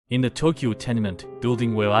In the Tokyo tenement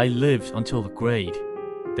building where I lived until the grade,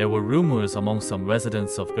 there were rumors among some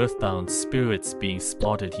residents of earthbound spirits being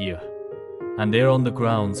spotted here. And they're on the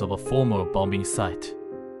grounds of a former bombing site.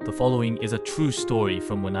 The following is a true story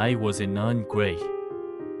from when I was in 9th grade.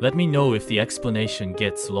 Let me know if the explanation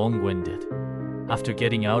gets long-winded. After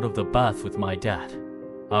getting out of the bath with my dad,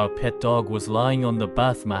 our pet dog was lying on the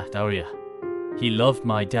bath mat area. He loved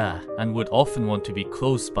my dad and would often want to be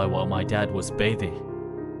close by while my dad was bathing.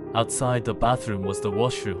 Outside the bathroom was the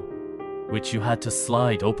washroom, which you had to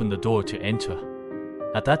slide open the door to enter.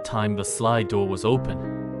 At that time the slide door was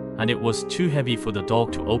open, and it was too heavy for the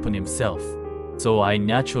dog to open himself, so I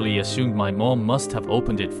naturally assumed my mom must have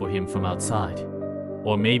opened it for him from outside.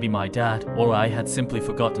 Or maybe my dad or I had simply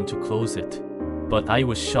forgotten to close it. But I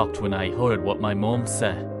was shocked when I heard what my mom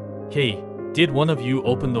said. "Hey, did one of you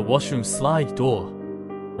open the washroom slide door?"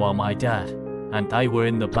 While my dad and I were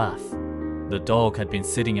in the bath, the dog had been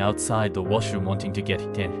sitting outside the washroom wanting to get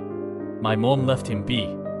in. My mom left him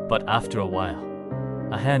be, but after a while,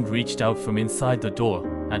 a hand reached out from inside the door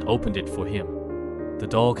and opened it for him. The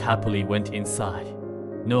dog happily went inside.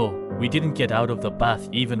 No, we didn't get out of the bath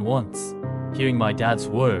even once. Hearing my dad's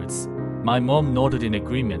words, my mom nodded in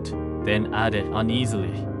agreement, then added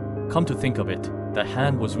uneasily, "Come to think of it, the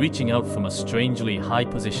hand was reaching out from a strangely high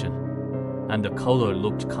position, and the color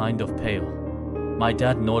looked kind of pale." My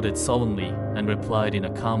dad nodded solemnly and replied in a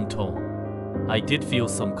calm tone, "I did feel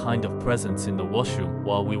some kind of presence in the washroom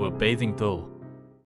while we were bathing though.